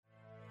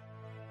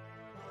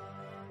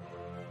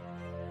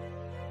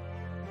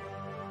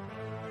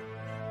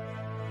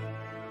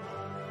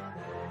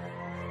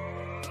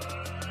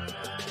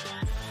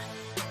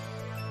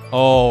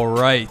All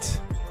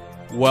right.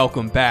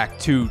 Welcome back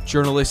to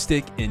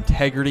Journalistic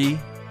Integrity.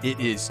 It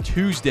is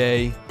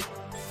Tuesday,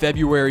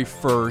 February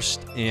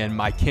 1st, and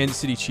my Kansas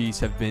City Chiefs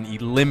have been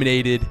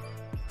eliminated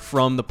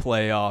from the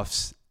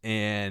playoffs,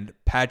 and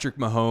Patrick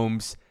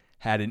Mahomes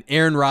had an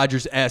Aaron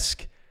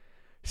Rodgers-esque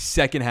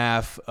second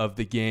half of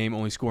the game,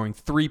 only scoring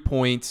 3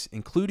 points,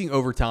 including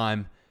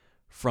overtime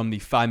from the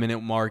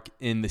 5-minute mark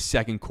in the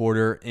second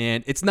quarter.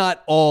 And it's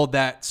not all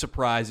that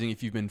surprising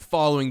if you've been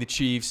following the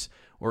Chiefs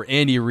or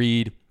Andy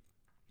Reid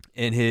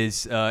in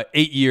his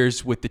 8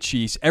 years with the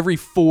Chiefs. Every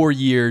 4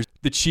 years,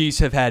 the Chiefs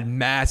have had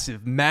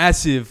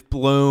massive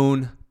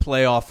blown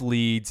playoff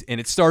leads. And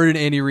it started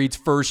in Andy Reid's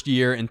first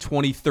year in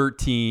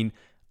 2013,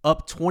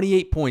 up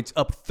 28 points,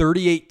 up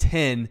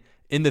 38-10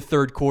 in the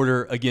third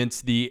quarter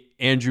against the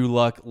Andrew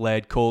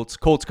Luck-led Colts.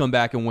 Colts come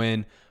back and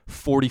win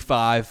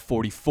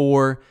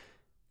 45-44.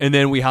 And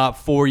then we hop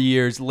 4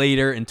 years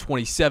later in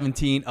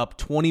 2017, up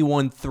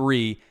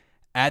 21-3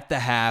 at the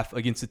half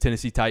against the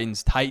Tennessee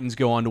Titans. Titans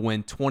go on to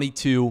win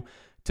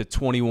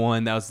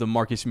 22-21. That was the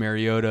Marcus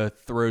Mariota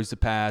throws the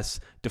pass,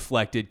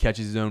 deflected,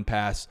 catches his own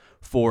pass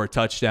for a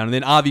touchdown. And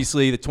then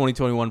obviously the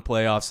 2021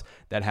 playoffs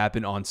that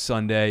happened on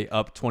Sunday,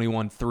 up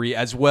 21-3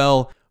 as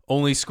well.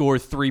 Only score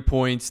 3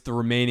 points the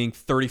remaining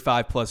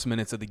 35-plus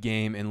minutes of the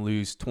game and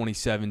lose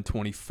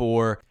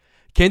 27-24.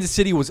 Kansas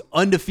City was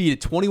undefeated,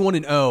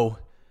 21-0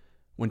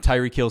 when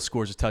Tyreek Hill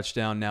scores a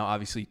touchdown. Now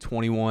obviously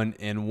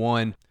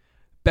 21-1.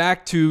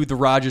 Back to the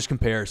Rodgers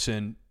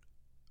comparison.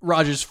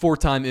 Rodgers,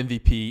 4-time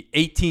MVP,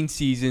 18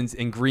 seasons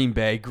in Green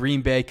Bay.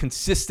 Green Bay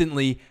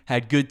consistently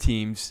had good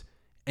teams.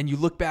 And you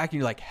look back and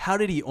you're like, how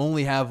did he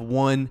only have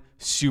one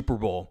Super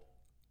Bowl?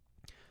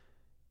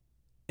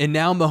 And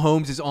now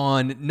Mahomes is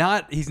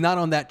he's not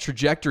on that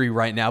trajectory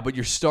right now, but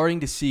you're starting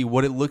to see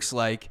what it looks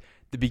like,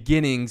 the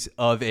beginnings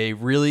of a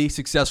really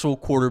successful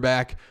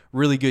quarterback,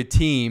 really good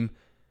team,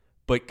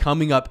 but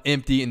coming up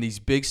empty in these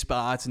big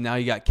spots. And now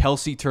you got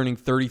Kelce turning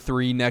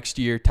 33 next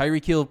year.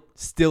 Tyreek Hill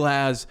still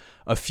has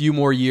a few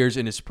more years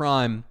in his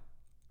prime.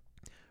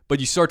 But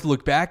you start to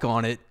look back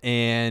on it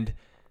and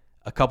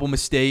a couple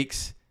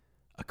mistakes,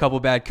 a couple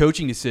bad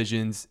coaching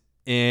decisions,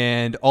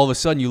 and all of a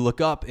sudden you look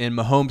up and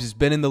Mahomes has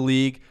been in the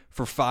league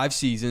for 5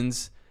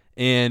 seasons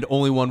and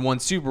only won 1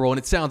 Super Bowl. And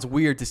it sounds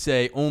weird to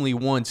say only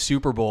 1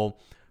 Super Bowl,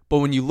 but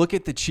when you look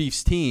at the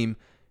Chiefs team,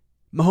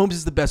 Mahomes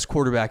is the best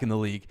quarterback in the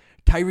league.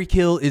 Tyreek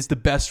Hill is the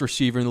best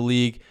receiver in the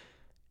league.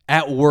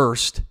 At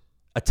worst,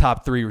 a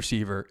top 3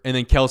 receiver. And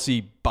then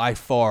Kelce, by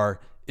far,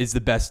 is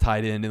the best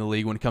tight end in the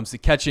league when it comes to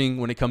catching,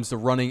 when it comes to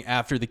running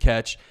after the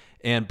catch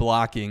and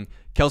blocking.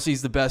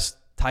 Kelce's the best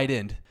tight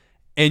end.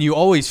 And you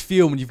always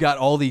feel when you've got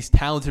all these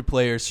talented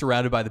players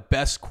surrounded by the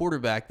best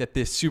quarterback that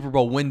this Super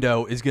Bowl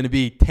window is going to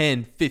be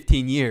 10,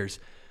 15 years.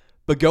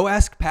 But go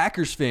ask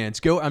Packers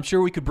fans. I'm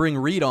sure we could bring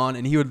Reid on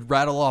and he would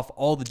rattle off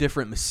all the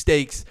different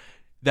mistakes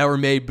that were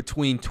made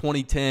between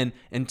 2010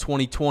 and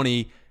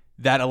 2020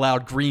 that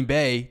allowed Green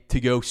Bay to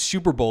go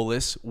Super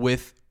Bowl-less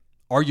with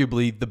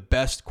arguably the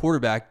best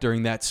quarterback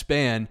during that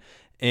span.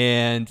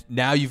 And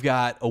now you've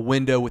got a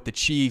window with the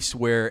Chiefs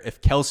where if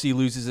Kelce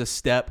loses a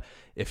step,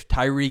 if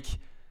Tyreek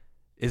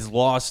is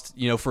lost,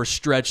 for a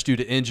stretch due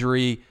to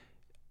injury,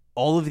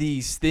 all of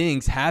these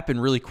things happen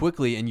really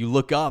quickly, and you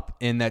look up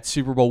and that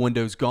Super Bowl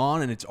window's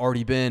gone, and it's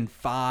already been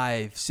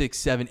 5, 6,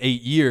 7,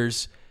 8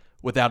 years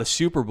without a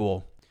Super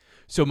Bowl.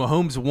 So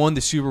Mahomes won the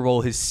Super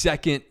Bowl his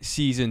second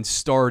season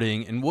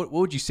starting. And what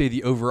would you say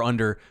the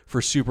over-under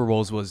for Super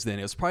Bowls was then?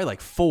 It was probably like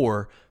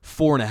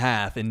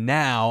 4.5. And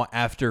now,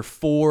 after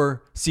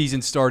 4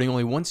 seasons starting,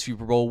 only 1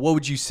 Super Bowl, what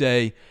would you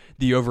say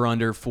the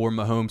over-under for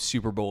Mahomes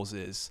Super Bowls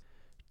is?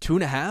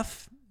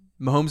 2.5?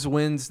 Mahomes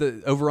wins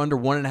the over-under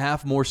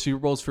 1.5 more Super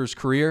Bowls for his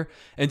career.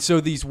 And so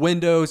these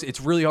windows,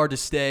 it's really hard to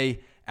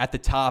stay at the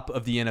top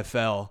of the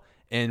NFL.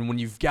 And when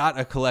you've got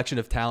a collection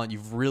of talent,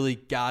 you've really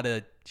got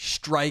to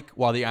strike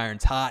while the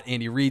iron's hot.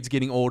 Andy Reid's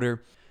getting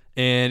older.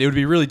 And it would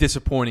be really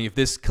disappointing if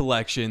this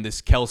collection, this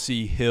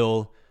Kelce,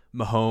 Hill,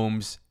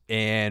 Mahomes,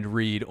 and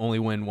Reid only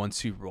win 1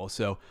 Super Bowl.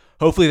 So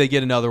hopefully they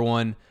get another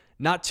one.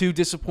 Not too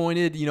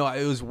disappointed. It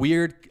was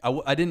weird.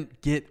 I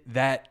didn't get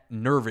that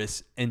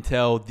nervous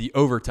until the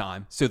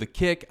overtime. So the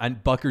kick,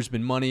 Bucker's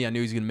been money. I knew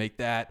he was going to make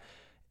that.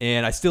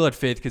 And I still had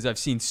faith because I've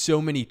seen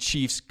so many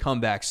Chiefs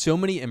comebacks, so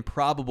many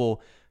improbable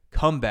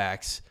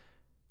comebacks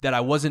that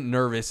I wasn't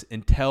nervous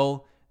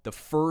until the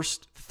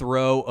first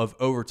throw of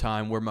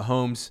overtime where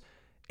Mahomes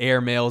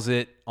airmails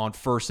it on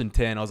 1st and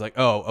 10. I was like,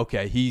 oh,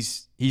 okay,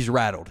 he's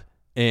rattled.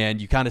 And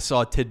you kind of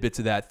saw tidbits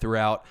of that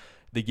throughout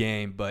the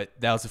game, but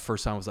that was the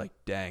first time I was like,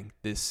 dang,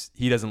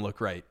 he doesn't look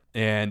right.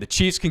 And the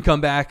Chiefs can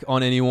come back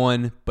on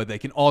anyone, but they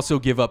can also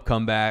give up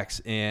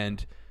comebacks.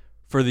 And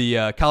for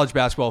the college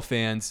basketball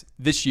fans,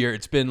 this year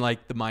it's been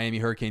like the Miami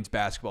Hurricanes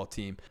basketball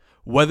team.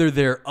 Whether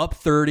they're up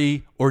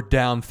 30 or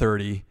down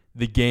 30,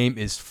 the game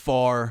is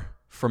far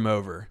from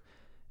over.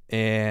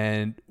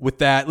 And with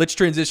that, let's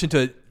transition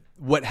to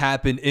what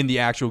happened in the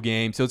actual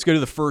game. So let's go to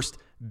the first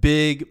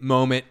big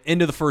moment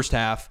into the first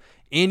half.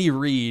 Andy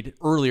Reid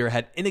earlier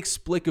had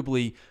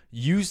inexplicably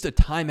used a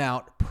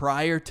timeout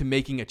prior to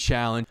making a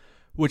challenge.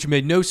 which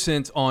made no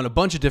sense on a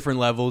bunch of different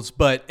levels.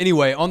 But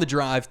anyway, on the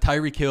drive,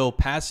 Tyreek Hill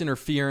pass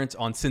interference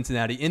on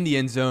Cincinnati in the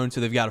end zone.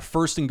 So they've got a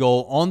 1st and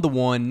goal on the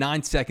 1,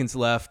 9 seconds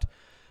left.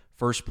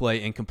 First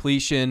play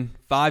incompletion,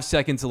 5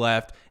 seconds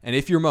left. And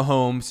if you're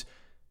Mahomes,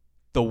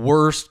 the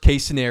worst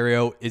case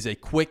scenario is a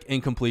quick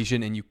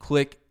incompletion and you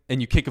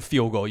kick a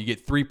field goal. You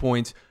get 3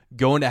 points,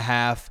 go into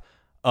half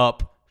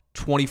up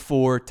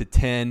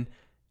 24-10.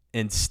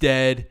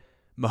 Instead,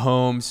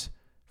 Mahomes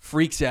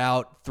freaks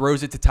out,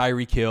 throws it to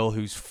Tyreek Hill,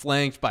 who's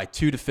flanked by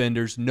 2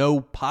 defenders. No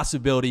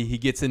possibility he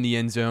gets in the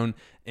end zone,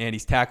 and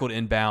he's tackled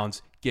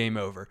inbounds. Game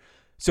over.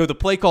 So the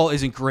play call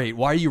isn't great.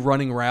 Why are you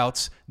running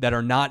routes that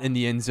are not in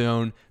the end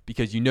zone?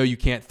 Because you know you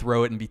can't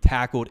throw it and be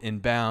tackled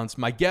inbounds.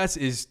 My guess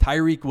is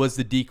Tyreek was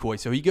the decoy.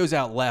 So he goes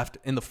out left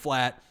in the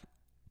flat.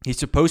 He's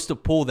supposed to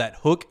pull that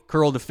hook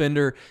curl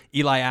defender,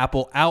 Eli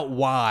Apple, out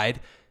wide.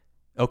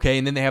 Okay,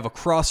 and then they have a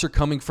crosser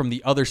coming from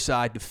the other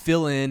side to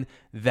fill in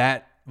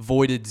that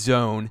voided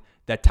zone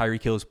that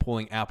Tyreek Hill is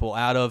pulling Apple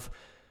out of.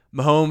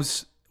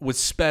 Mahomes was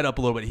sped up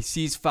a little bit. He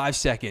sees 5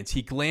 seconds.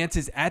 He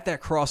glances at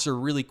that crosser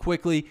really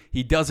quickly.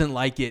 He doesn't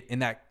like it,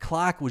 and that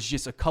clock was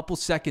just a couple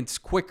seconds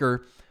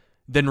quicker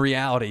than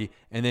reality,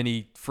 and then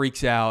he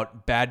freaks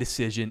out. Bad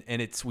decision,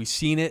 and we've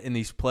seen it in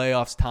these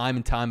playoffs time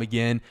and time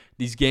again.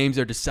 These games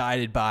are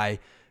decided by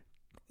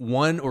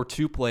 1 or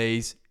 2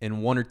 plays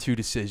and 1 or 2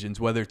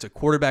 decisions, whether it's a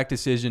quarterback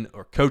decision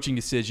or coaching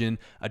decision,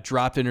 a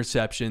dropped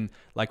interception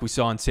like we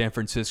saw in San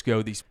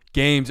Francisco. These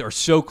games are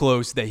so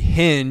close,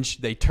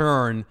 they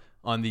turn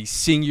on these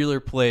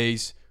singular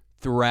plays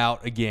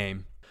throughout a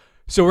game.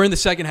 So we're in the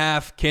second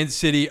half. Kansas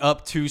City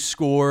up 2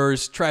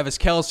 scores. Travis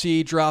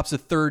Kelce drops a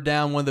 3rd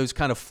down, one of those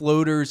kind of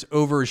floaters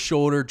over his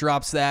shoulder,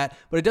 drops that.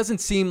 But it doesn't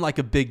seem like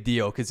a big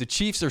deal because the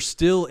Chiefs are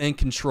still in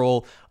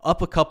control,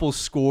 up a couple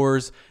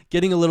scores,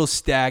 getting a little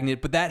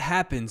stagnant. But that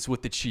happens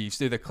with the Chiefs.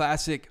 They're the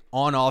classic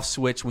on-off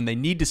switch. When they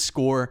need to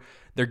score,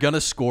 they're going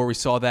to score. We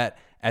saw that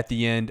at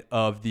the end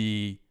of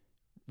the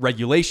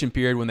regulation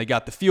period when they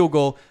got the field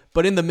goal.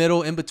 But in the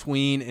middle, in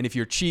between, and if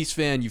you're a Chiefs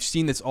fan, you've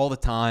seen this all the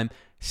time,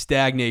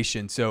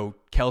 stagnation. So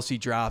Kelce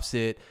drops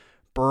it.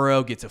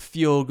 Burrow gets a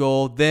field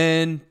goal.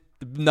 Then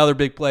another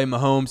big play,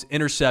 Mahomes,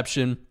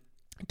 interception.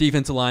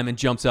 Defensive lineman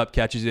jumps up,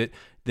 catches it.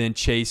 Then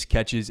Chase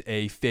catches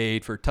a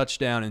fade for a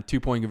touchdown and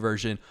 2-point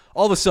conversion.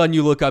 All of a sudden,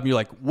 you look up and you're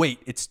like, wait,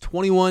 it's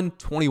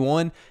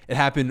 21-21. It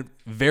happened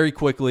very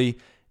quickly.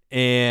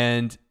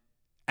 And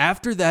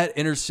after that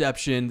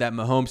interception that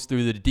Mahomes threw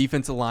to the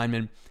defensive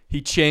lineman,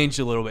 he changed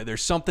a little bit.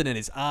 There's something in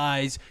his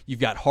eyes. You've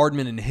got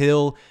Hardman and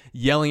Hill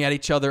yelling at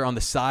each other on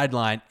the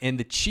sideline. And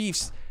the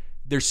Chiefs,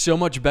 they're so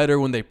much better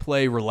when they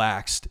play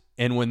relaxed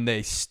and when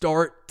they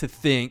start to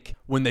think,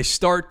 when they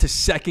start to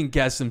second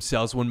guess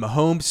themselves, when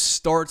Mahomes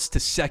starts to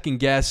second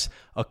guess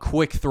a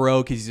quick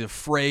throw because he's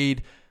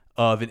afraid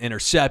of an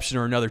interception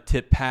or another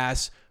tip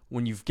pass.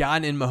 When you've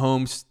gotten in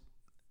Mahomes'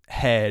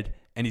 head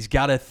and he's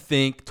got to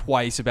think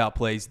twice about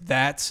plays,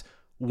 that's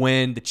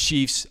when the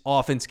Chiefs'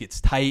 offense gets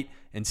tight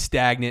and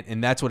stagnant,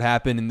 and that's what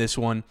happened in this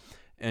one.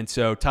 And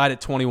so tied at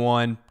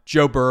 21,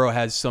 Joe Burrow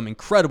has some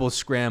incredible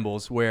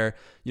scrambles where,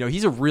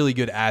 he's a really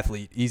good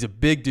athlete. He's a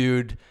big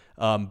dude,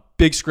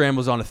 big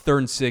scrambles on a 3rd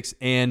and 6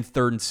 and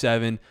 3rd and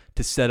 7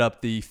 to set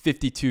up the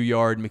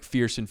 52-yard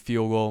McPherson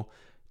field goal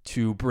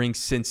to bring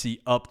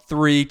Cincy up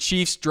 3.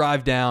 Chiefs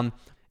drive down.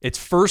 It's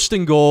 1st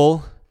and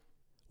goal,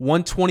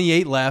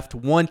 1:28 left,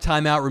 1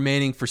 timeout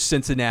remaining for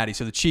Cincinnati.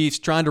 So the Chiefs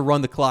trying to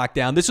run the clock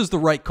down. This was the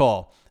right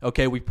call.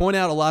 Okay, we point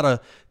out a lot of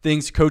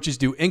things coaches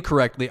do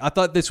incorrectly. I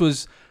thought this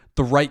was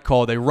the right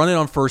call. They run it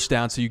on 1st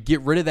down, so you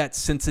get rid of that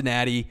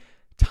Cincinnati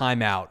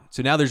timeout.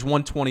 So now there's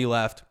 1:20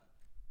 left.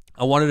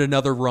 I wanted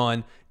another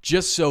run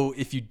just so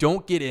if you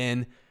don't get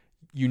in,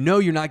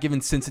 you're not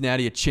giving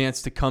Cincinnati a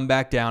chance to come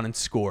back down and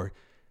score.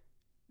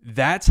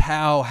 That's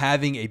how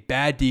having a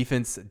bad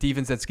defense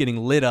that's getting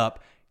lit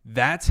up,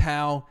 that's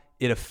how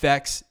it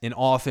affects an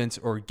offense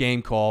or a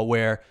game call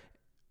where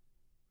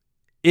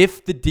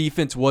if the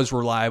defense was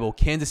reliable,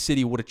 Kansas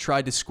City would have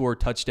tried to score a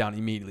touchdown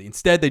immediately.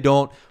 Instead, they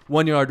don't.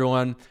 1-yard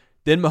run.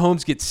 Then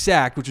Mahomes gets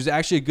sacked, which was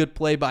actually a good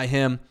play by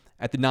him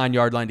at the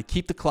 9-yard line to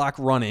keep the clock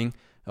running,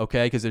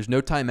 okay, because there's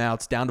no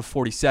timeouts, down to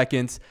 40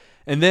 seconds.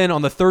 And then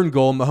on the 3rd and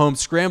goal, Mahomes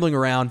scrambling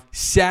around,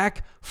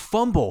 sack,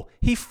 fumble.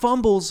 He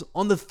fumbles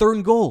on the 3rd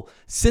and goal.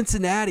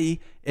 Cincinnati,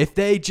 if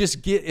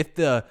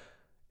the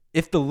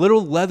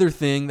little leather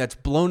thing that's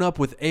blown up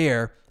with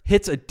air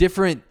hits a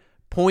different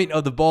point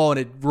of the ball and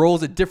it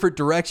rolls a different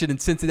direction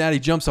and Cincinnati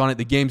jumps on it,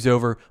 the game's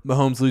over.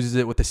 Mahomes loses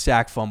it with a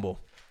sack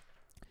fumble.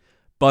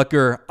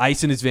 Butker,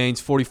 ice in his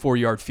veins,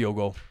 44-yard field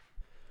goal.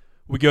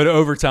 We go to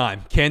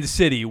overtime. Kansas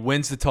City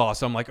wins the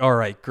toss. I'm like, all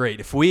right,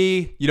 great. If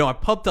we, I'm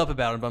pumped up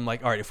about it, but I'm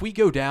like, all right, if we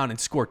go down and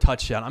score a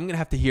touchdown, I'm going to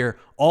have to hear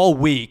all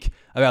week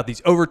about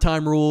these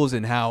overtime rules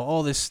and how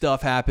all this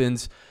stuff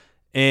happens.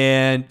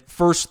 And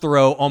first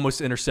throw almost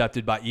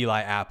intercepted by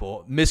Eli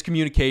Apple.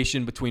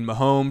 Miscommunication between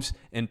Mahomes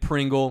and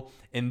Pringle.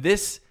 And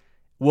this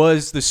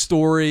was the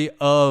story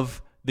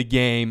of the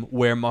game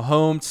where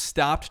Mahomes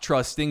stopped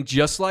trusting,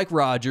 just like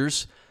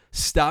Rodgers,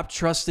 stopped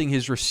trusting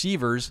his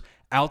receivers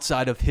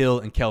outside of Hill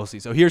and Kelsey.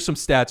 So here's some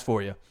stats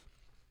for you.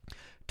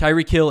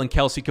 Tyreek Hill and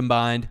Kelsey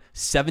combined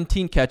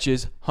 17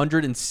 catches,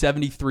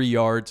 173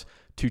 yards,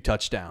 2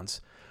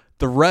 touchdowns.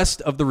 The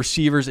rest of the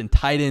receivers and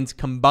tight ends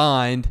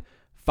combined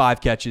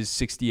 5 catches,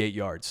 68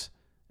 yards.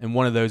 And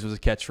one of those was a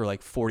catch for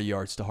like 40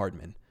 yards to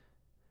Hardman.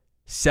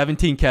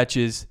 17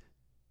 catches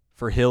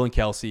for Hill and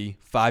Kelsey,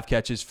 5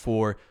 catches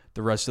for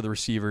the rest of the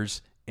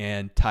receivers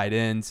and tight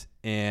ends.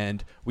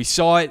 And we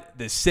saw it,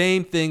 the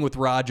same thing with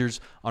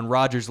Rodgers on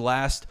Rodgers'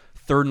 last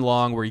 3rd and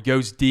long, where he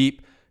goes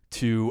deep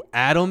to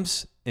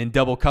Adams in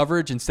double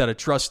coverage instead of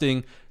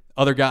trusting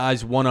other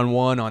guys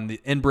one-on-one on the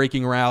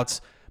in-breaking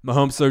routes.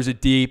 Mahomes throws it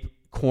deep,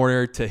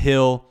 corner to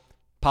Hill,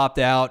 popped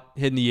out,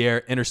 hit in the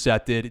air,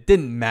 intercepted. It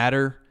didn't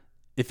matter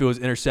if it was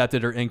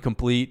intercepted or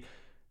incomplete.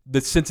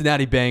 The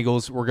Cincinnati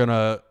Bengals were going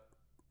to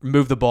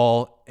move the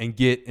ball and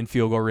get in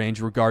field goal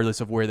range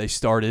regardless of where they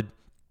started.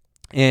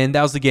 And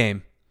that was the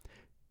game.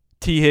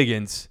 T.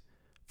 Higgins,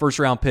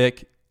 first-round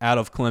pick out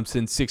of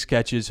Clemson, 6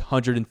 catches,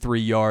 103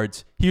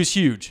 yards. He was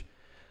huge.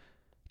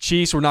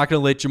 Chiefs, we're not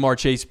going to let Jamar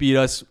Chase beat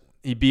us.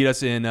 He beat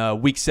us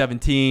in Week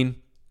 17.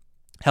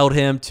 Held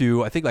him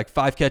to, I think, like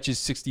 5 catches,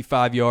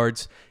 65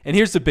 yards. And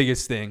here's the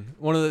biggest thing.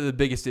 One of the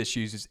biggest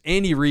issues is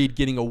Andy Reid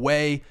getting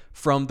away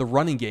from the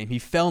running game. He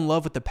fell in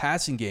love with the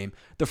passing game.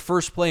 The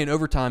first play in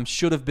overtime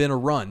should have been a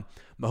run.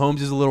 Mahomes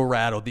is a little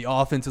rattled. The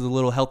offense is a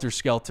little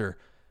helter-skelter.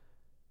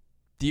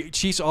 The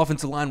Chiefs'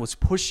 offensive line was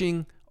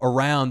pushing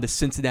around the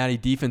Cincinnati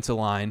defensive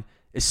line,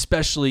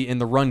 especially in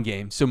the run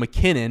game. So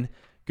McKinnon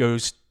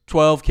goes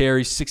 12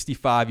 carries,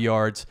 65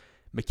 yards.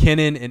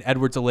 McKinnon and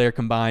Edwards-Helaire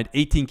combined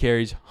 18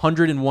 carries,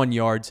 101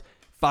 yards,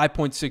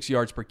 5.6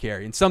 yards per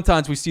carry. And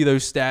sometimes we see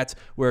those stats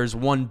where there's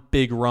one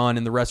big run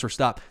and the rest were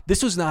stopped.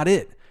 This was not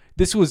it.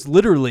 This was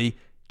literally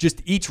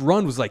just each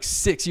run was like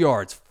 6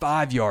 yards,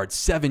 5 yards,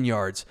 7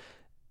 yards.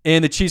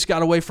 And the Chiefs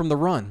got away from the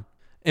run.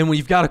 And when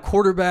you've got a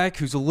quarterback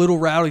who's a little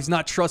rattled, he's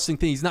not trusting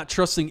things. He's not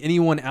trusting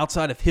anyone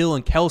outside of Hill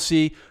and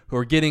Kelsey, who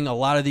are getting a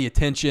lot of the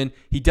attention.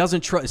 He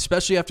doesn't trust,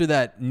 especially after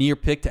that near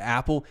pick to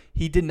Apple,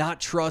 he did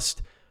not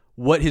trust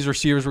what his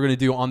receivers were going to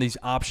do on these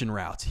option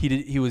routes.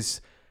 He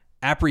was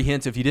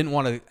apprehensive. He didn't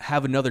want to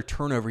have another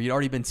turnover. He'd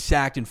already been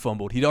sacked and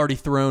fumbled. He'd already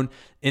thrown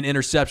an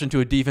interception to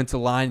a defensive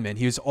lineman.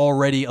 He was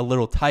already a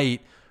little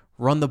tight.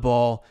 Run the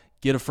ball,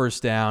 get a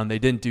first down. They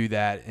didn't do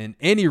that. And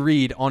Andy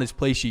Reid on his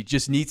play sheet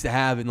just needs to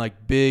have in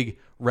like big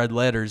red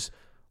letters,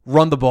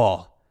 run the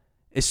ball,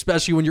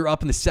 especially when you're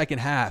up in the second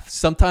half.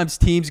 Sometimes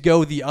teams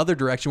go the other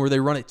direction where they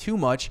run it too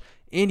much.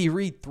 Andy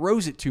Reid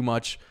throws it too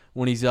much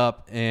when he's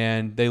up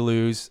and they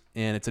lose,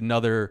 and it's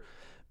another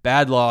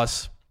bad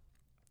loss,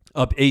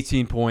 up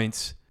 18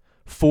 points,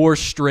 4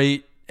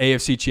 straight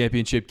AFC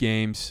Championship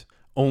games,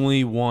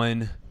 only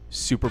 1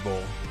 Super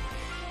Bowl.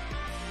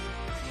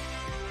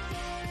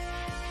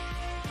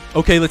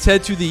 Okay, let's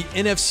head to the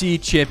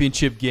NFC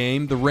Championship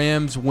game. The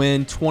Rams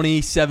win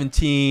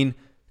 2017.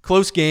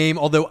 Close game,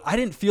 although I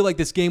didn't feel like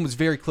this game was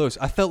very close.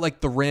 I felt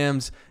like the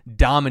Rams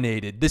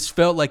dominated. This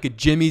felt like a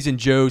Jimmy's and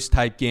Joe's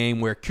type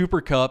game where Cooper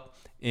Kupp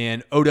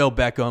and Odell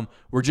Beckham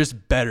were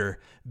just better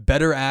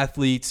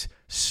athletes,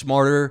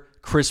 smarter,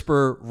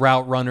 crisper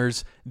route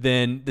runners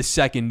than the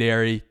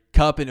secondary.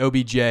 Kupp and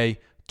OBJ,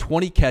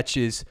 20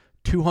 catches,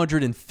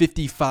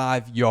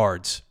 255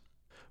 yards.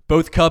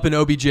 Both Kupp and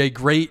OBJ,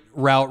 great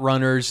route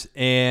runners,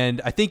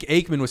 and I think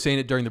Aikman was saying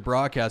it during the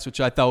broadcast,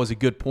 which I thought was a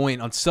good point.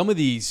 On some of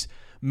these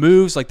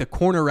moves, like the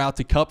corner route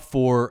to Kupp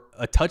for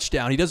a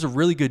touchdown, he does a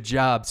really good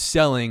job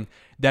selling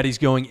that he's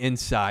going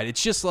inside.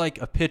 It's just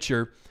like a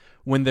pitcher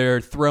when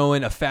they're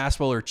throwing a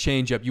fastball or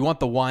changeup. You want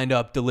the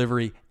wind-up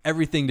delivery,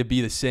 everything to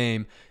be the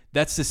same.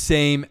 That's the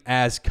same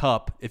as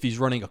Kupp. If he's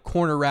running a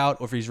corner route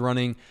or if he's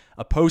running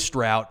a post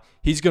route,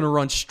 he's going to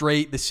run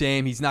straight the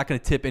same. He's not going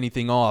to tip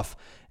anything off,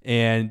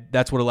 and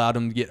that's what allowed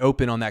him to get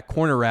open on that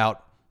corner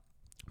route.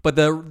 But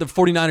the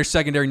 49ers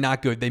secondary,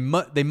 not good. They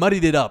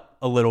muddied it up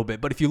a little bit.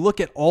 But if you look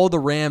at all the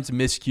Rams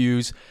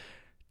miscues,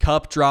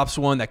 Kupp drops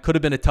one that could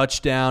have been a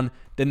touchdown.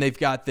 Then they've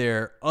got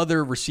their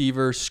other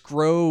receiver,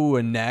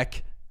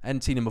 Skroenek. I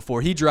hadn't seen him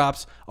before. He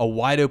drops a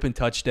wide open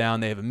touchdown.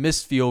 They have a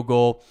missed field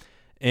goal.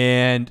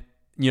 And,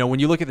 when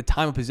you look at the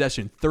time of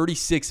possession,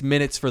 36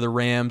 minutes for the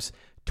Rams,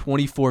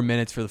 24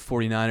 minutes for the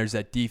 49ers.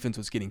 That defense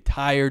was getting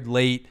tired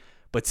late.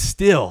 But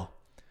still,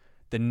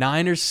 the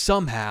Niners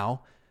somehow,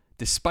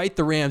 despite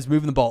the Rams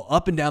moving the ball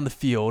up and down the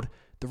field,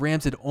 the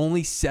Rams had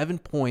only 7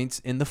 points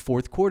in the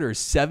fourth quarter,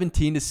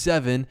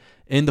 17-7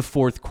 in the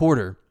fourth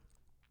quarter.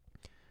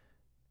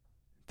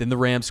 Then the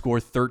Rams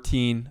scored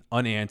 13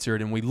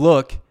 unanswered, and we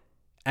look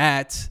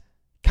at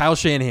Kyle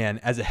Shanahan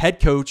as a head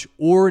coach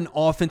or an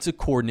offensive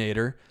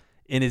coordinator.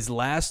 In his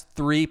last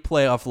 3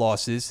 playoff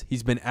losses,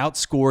 he's been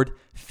outscored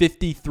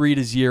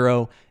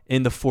 53-0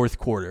 in the fourth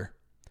quarter.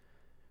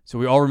 So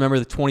we all remember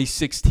the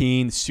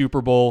 2016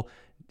 Super Bowl,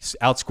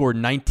 outscored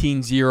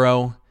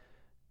 19-0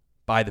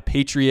 by the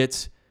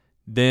Patriots.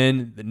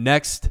 Then the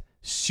next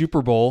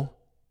Super Bowl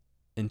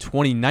in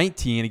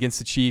 2019 against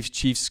the Chiefs.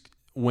 Chiefs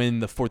win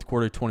the fourth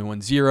quarter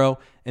 21-0.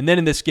 And then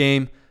in this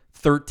game,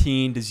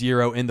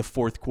 13-0 in the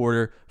fourth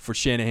quarter for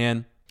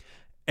Shanahan.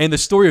 And the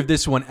story of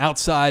this one,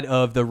 outside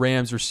of the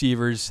Rams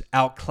receivers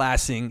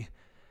outclassing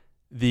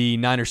the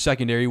Niners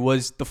secondary,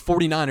 was the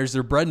 49ers,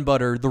 their bread and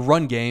butter, the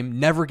run game,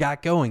 never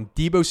got going.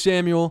 Deebo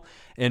Samuel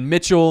and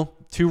Mitchell,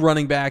 2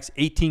 running backs,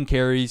 18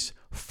 carries,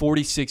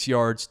 46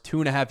 yards,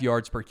 2.5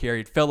 yards per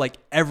carry. It felt like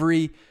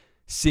every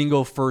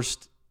single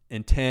 1st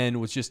and 10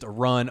 was just a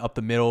run up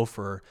the middle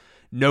for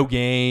no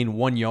gain,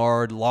 1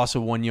 yard, loss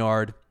of 1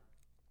 yard.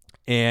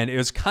 And it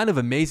was kind of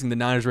amazing the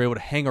Niners were able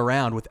to hang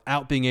around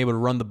without being able to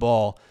run the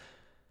ball.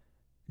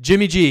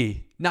 Jimmy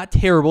G, not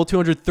terrible,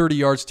 230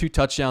 yards, 2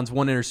 touchdowns,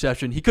 1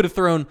 interception. He could have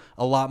thrown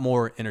a lot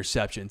more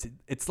interceptions.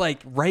 It's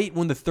like right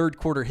when the third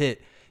quarter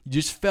hit, you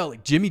just felt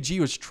like Jimmy G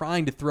was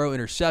trying to throw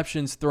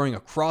interceptions, throwing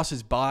across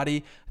his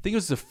body. I think it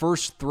was the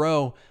first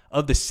throw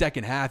of the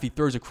second half. He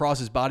throws across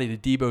his body to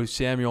Deebo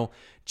Samuel.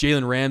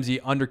 Jalen Ramsey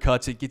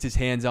undercuts it, gets his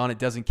hands on it,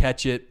 doesn't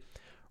catch it.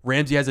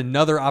 Ramsey has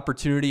another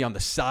opportunity on the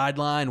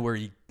sideline where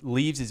he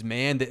leaves his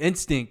man. The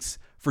instincts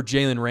for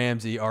Jalen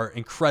Ramsey are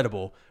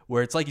incredible,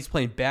 where it's like he's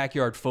playing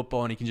backyard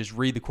football and he can just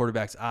read the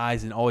quarterback's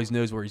eyes and always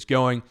knows where he's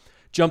going.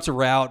 Jumps a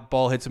route,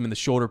 ball hits him in the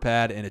shoulder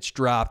pad, and it's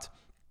dropped.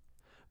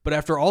 But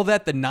after all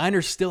that, the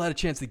Niners still had a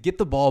chance to get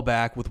the ball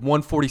back with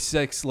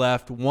 1:46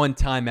 left, 1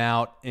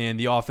 timeout, and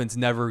the offense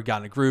never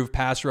got in a groove.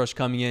 Pass rush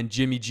coming in,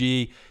 Jimmy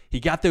G, he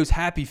got those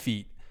happy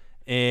feet.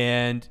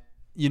 And,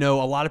 a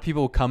lot of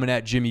people coming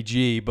at Jimmy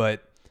G,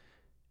 but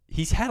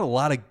he's had a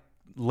lot of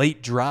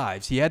late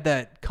drives. He had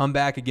that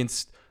comeback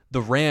against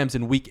the Rams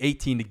in Week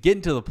 18 to get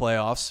into the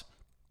playoffs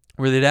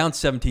where they're down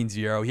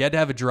 17-0. He had to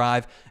have a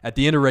drive at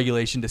the end of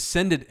regulation to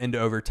send it into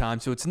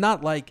overtime. So it's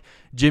not like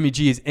Jimmy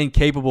G is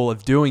incapable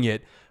of doing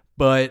it.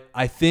 But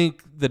I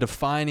think the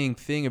defining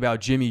thing about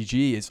Jimmy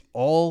G is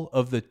all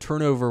of the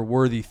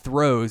turnover-worthy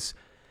throws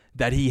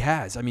that he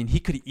has. I mean, he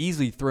could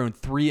easily thrown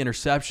 3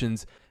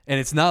 interceptions, and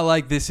it's not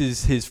like this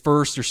is his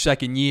first or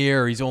second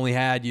year, or he's only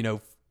had,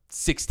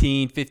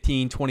 16,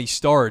 15, 20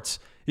 starts.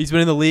 He's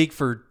been in the league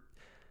for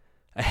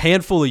a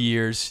handful of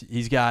years.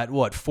 He's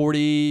got,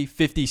 40,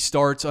 50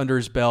 starts under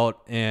his belt,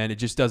 and it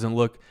just doesn't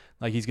look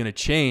like he's going to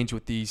change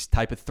with these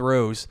type of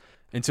throws.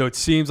 And so it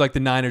seems like the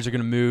Niners are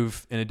going to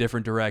move in a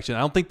different direction. I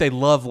don't think they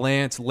love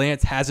Lance.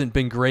 Lance hasn't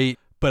been great,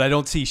 but I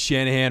don't see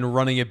Shanahan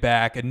running it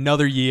back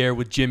another year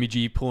with Jimmy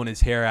G pulling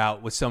his hair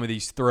out with some of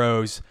these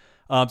throws.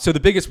 So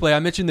the biggest play, I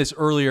mentioned this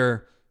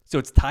earlier, so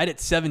it's tied at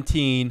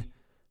 17,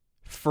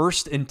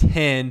 1st and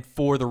 10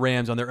 for the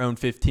Rams on their own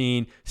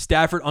 15.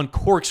 Stafford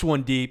uncorks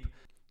one deep,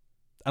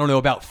 I don't know,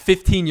 about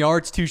 15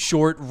 yards too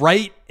short,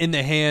 right in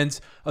the hands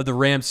of the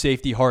Rams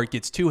safety Hart.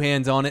 Gets 2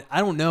 hands on it. I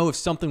don't know if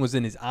something was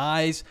in his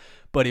eyes,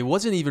 but it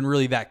wasn't even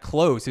really that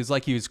close. It was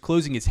like he was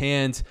closing his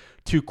hands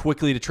too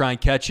quickly to try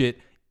and catch it.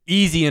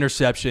 Easy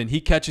interception.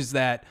 He catches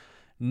that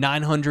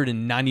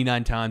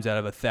 999 times out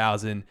of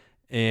 1,000,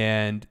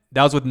 and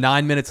that was with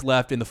 9 minutes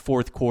left in the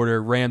fourth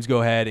quarter. Rams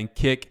go ahead and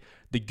kick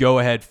the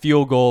go-ahead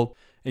field goal.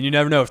 And you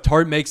never know. If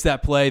Tart makes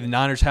that play, the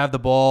Niners have the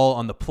ball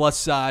on the plus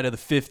side of the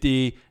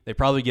 50. They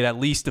probably get at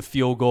least a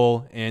field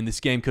goal, and this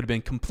game could have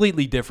been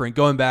completely different.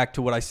 Going back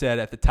to what I said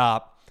at the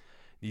top,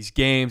 these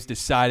games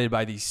decided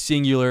by these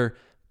singular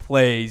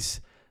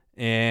plays.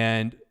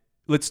 And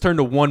let's turn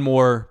to one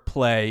more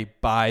play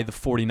by the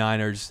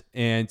 49ers.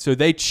 And so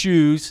they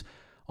choose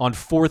on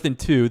 4th and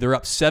 2. They're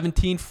up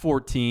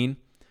 17-14.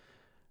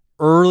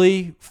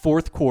 Early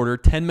fourth quarter,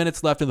 10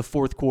 minutes left in the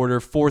fourth quarter,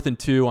 4th and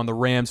 2 on the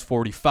Rams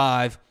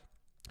 45.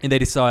 And they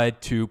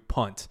decide to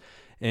punt.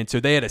 And so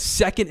they had a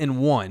 2nd and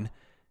 1.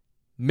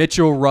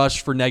 Mitchell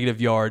rushed for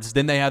negative yards.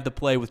 Then they had the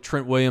play with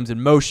Trent Williams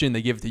in motion.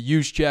 They give it to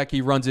Juszczyk.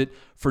 He runs it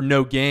for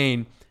no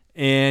gain.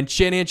 And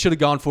Shanahan should have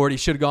gone for it. He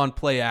should have gone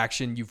play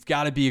action. You've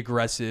got to be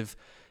aggressive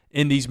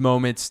in these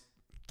moments.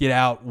 Get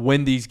out,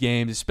 win these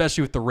games,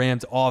 especially with the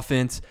Rams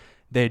offense.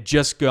 They had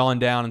just gone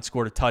down and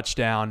scored a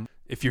touchdown.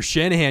 If you're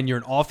Shanahan, you're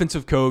an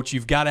offensive coach.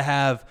 You've got to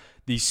have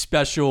these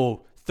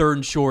special 3rd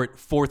and short,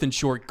 4th and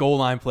short goal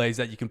line plays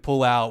that you can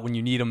pull out when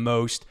you need them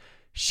most.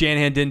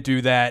 Shanahan didn't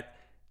do that.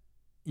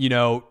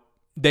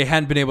 They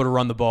hadn't been able to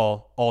run the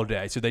ball all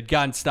day. So they'd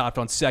gotten stopped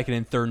on 2nd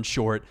and 3rd and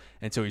short.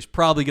 And so he's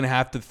probably going to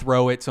have to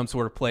throw it, some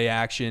sort of play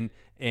action.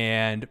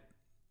 And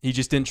he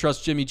just didn't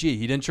trust Jimmy G.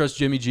 He didn't trust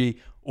Jimmy G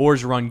or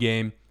his run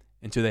game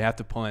until they have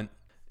to punt.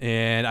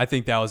 And I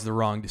think that was the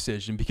wrong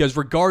decision because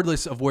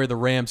regardless of where the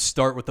Rams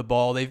start with the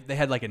ball, they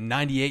had like a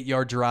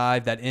 98-yard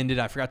drive that ended,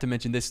 I forgot to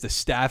mention this, the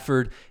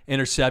Stafford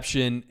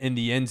interception in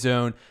the end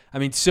zone. I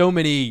mean, so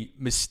many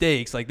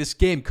mistakes. Like this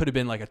game could have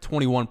been like a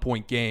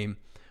 21-point game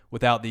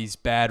without these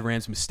bad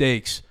Rams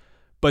mistakes.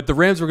 But the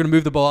Rams were going to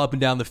move the ball up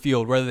and down the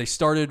field, whether they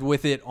started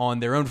with it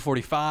on their own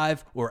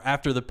 45 or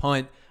after the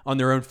punt on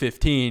their own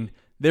 15,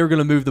 they were going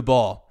to move the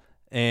ball.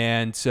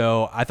 And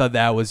so I thought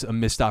that was a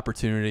missed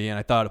opportunity. And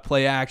I thought a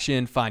play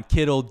action, find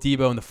Kittle,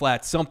 Deebo in the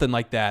flat, something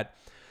like that.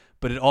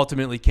 But it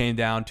ultimately came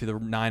down to the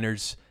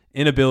Niners'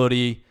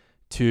 inability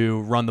to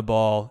run the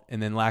ball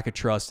and then lack of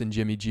trust in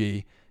Jimmy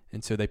G.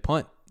 And so they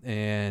punt.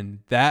 And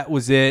that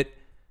was it.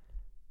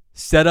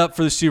 Set up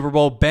for the Super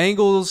Bowl.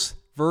 Bengals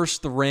versus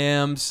the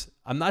Rams.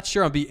 I'm not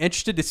sure. I'll be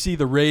interested to see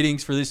the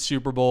ratings for this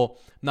Super Bowl.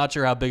 I'm not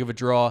sure how big of a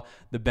draw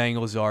the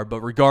Bengals are,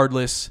 but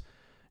regardless,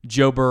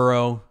 Joe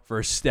Burrow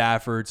versus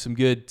Stafford, some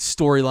good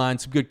storyline,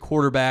 some good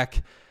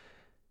quarterback.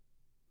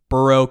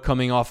 Burrow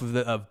coming off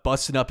of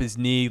busting up his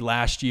knee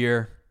last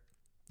year,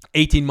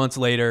 18 months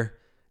later,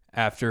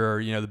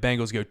 after the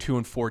Bengals go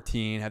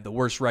 2-14, have the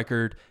worst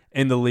record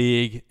in the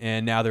league,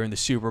 and now they're in the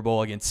Super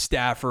Bowl against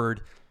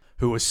Stafford,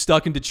 who was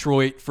stuck in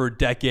Detroit for a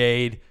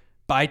decade.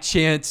 By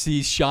chance,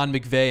 sees Sean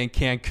McVay in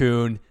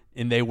Cancun,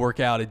 and they work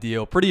out a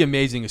deal. Pretty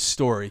amazing a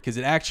story, because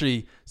it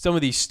actually, some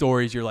of these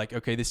stories, you're like,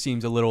 okay, this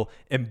seems a little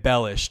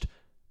embellished.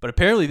 But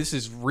apparently this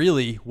is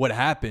really what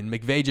happened.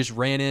 McVay just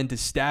ran into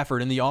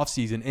Stafford in the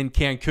offseason in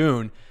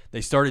Cancun.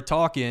 They started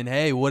talking,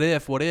 hey, what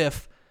if?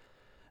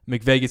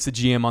 McVay gets the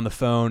GM on the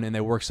phone, and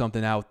they work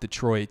something out with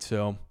Detroit.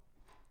 So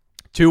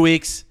 2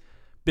 weeks,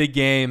 big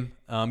game.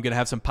 I'm going to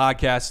have some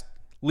podcasts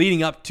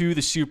leading up to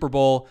the Super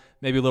Bowl,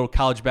 maybe a little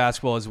college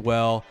basketball as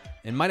well,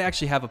 and might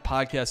actually have a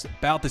podcast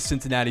about the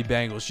Cincinnati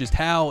Bengals, just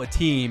how a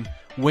team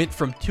went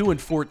from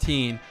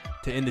 2-14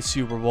 to in the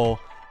Super Bowl,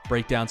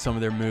 break down some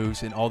of their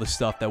moves and all the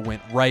stuff that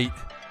went right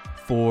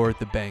for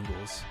the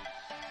Bengals.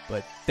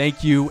 But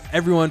thank you,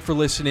 everyone, for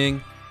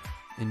listening.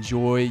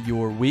 Enjoy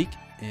your week,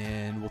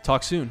 and we'll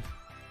talk soon.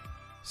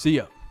 See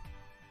ya.